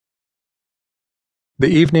The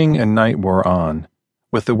evening and night wore on,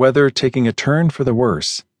 with the weather taking a turn for the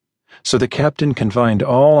worse, so the captain confined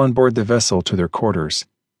all on board the vessel to their quarters,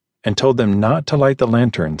 and told them not to light the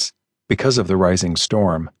lanterns because of the rising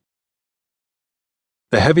storm.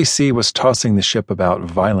 The heavy sea was tossing the ship about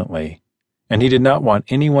violently, and he did not want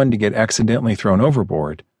anyone to get accidentally thrown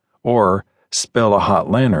overboard, or spill a hot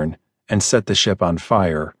lantern and set the ship on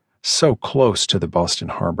fire so close to the Boston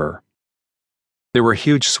harbor. There were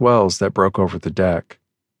huge swells that broke over the deck,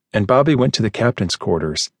 and Bobby went to the captain's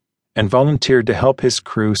quarters and volunteered to help his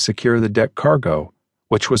crew secure the deck cargo,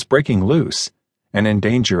 which was breaking loose and in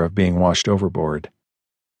danger of being washed overboard.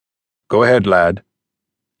 "Go ahead, lad,"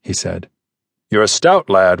 he said. "You're a stout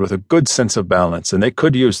lad with a good sense of balance, and they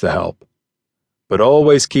could use the help. But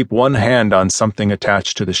always keep one hand on something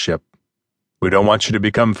attached to the ship. We don't want you to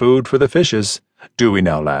become food for the fishes, do we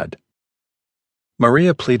now, lad?"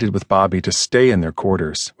 Maria pleaded with Bobby to stay in their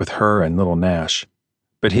quarters with her and little Nash,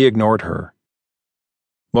 but he ignored her.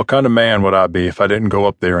 "What kind of man would I be if I didn't go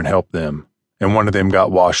up there and help them, and one of them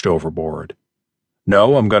got washed overboard?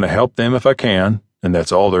 No, I'm going to help them if I can, and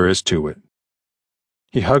that's all there is to it."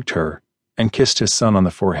 He hugged her and kissed his son on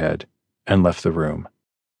the forehead and left the room.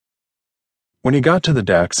 When he got to the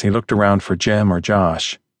decks, he looked around for Jim or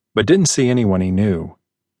Josh, but didn't see anyone he knew.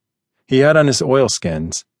 He had on his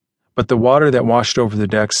oilskins, but the water that washed over the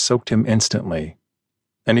decks soaked him instantly,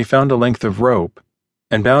 and he found a length of rope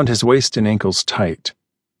and bound his waist and ankles tight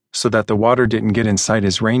so that the water didn't get inside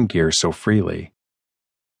his rain gear so freely.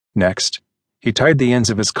 Next, he tied the ends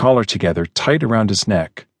of his collar together tight around his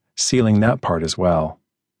neck, sealing that part as well.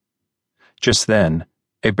 Just then,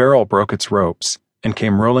 a barrel broke its ropes and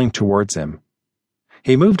came rolling towards him.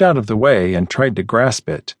 He moved out of the way and tried to grasp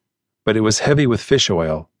it, but it was heavy with fish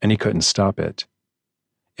oil and he couldn't stop it.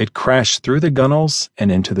 It crashed through the gunwales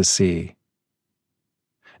and into the sea.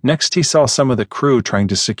 Next, he saw some of the crew trying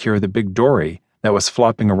to secure the big dory that was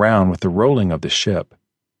flopping around with the rolling of the ship.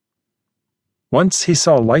 Once he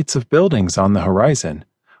saw lights of buildings on the horizon,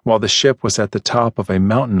 while the ship was at the top of a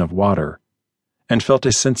mountain of water, and felt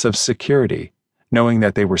a sense of security, knowing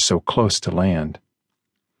that they were so close to land.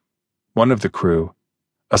 One of the crew,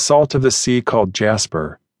 a salt of the sea called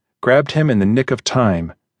Jasper, grabbed him in the nick of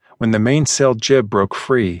time when the mainsail jib broke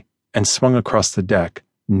free and swung across the deck,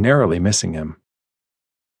 narrowly missing him.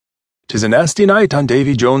 "'Tis a nasty night on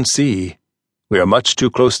Davy Jones Sea. We are much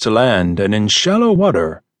too close to land and in shallow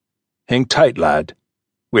water. Hang tight, lad.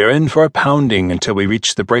 We are in for a pounding until we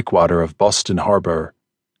reach the breakwater of Boston Harbor.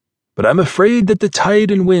 But I'm afraid that the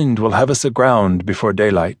tide and wind will have us aground before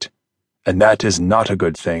daylight, and that is not a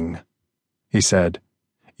good thing," he said,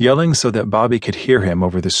 yelling so that Bobby could hear him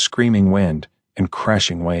over the screaming wind and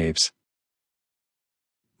crashing waves.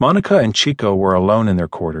 Monica and Chico were alone in their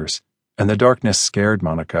quarters, and the darkness scared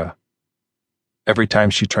Monica. Every time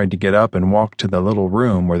she tried to get up and walk to the little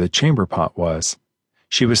room where the chamber pot was,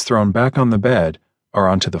 she was thrown back on the bed or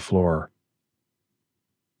onto the floor.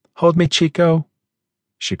 "Hold me, Chico,"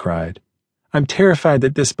 she cried. "I'm terrified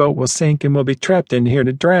that this boat will sink and we'll be trapped in here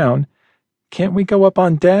to drown. Can't we go up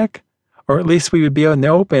on deck? Or at least we would be in the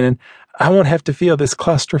open and I won't have to feel this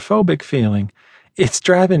claustrophobic feeling. It's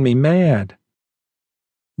driving me mad."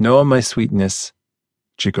 "No, my sweetness,"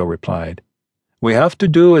 Chico replied. "We have to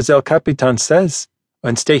do as El Capitan says,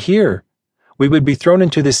 and stay here. We would be thrown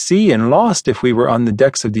into the sea and lost if we were on the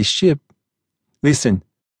decks of this ship. Listen,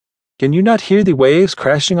 can you not hear the waves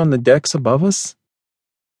crashing on the decks above us?"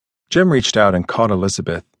 Jim reached out and caught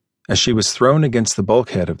Elizabeth as she was thrown against the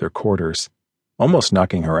bulkhead of their quarters, almost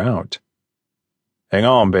knocking her out. "Hang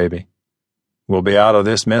on, baby. We'll be out of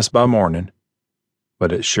this mess by morning.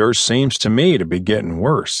 But it sure seems to me to be getting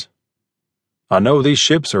worse. I know these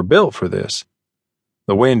ships are built for this.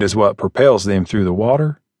 The wind is what propels them through the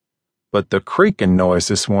water, but the creaking noise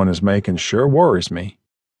this one is making sure worries me."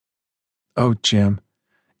 "Oh, Jim,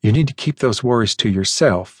 you need to keep those worries to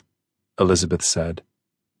yourself," Elizabeth said.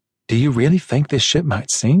 "Do you really think this ship might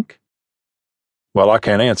sink?" "Well, I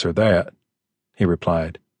can't answer that," he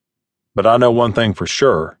replied. "But I know one thing for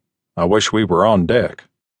sure. I wish we were on deck."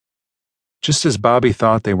 Just as Bobby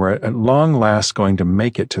thought they were at long last going to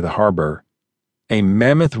make it to the harbor, a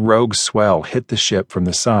mammoth rogue swell hit the ship from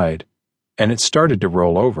the side, and it started to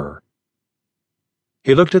roll over.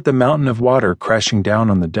 He looked at the mountain of water crashing down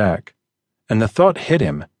on the deck, and the thought hit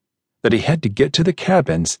him that he had to get to the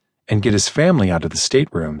cabins and get his family out of the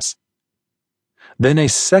staterooms. Then a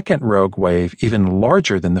second rogue wave, even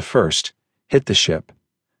larger than the first, hit the ship,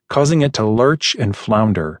 causing it to lurch and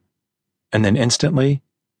flounder, and then instantly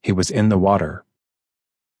he was in the water.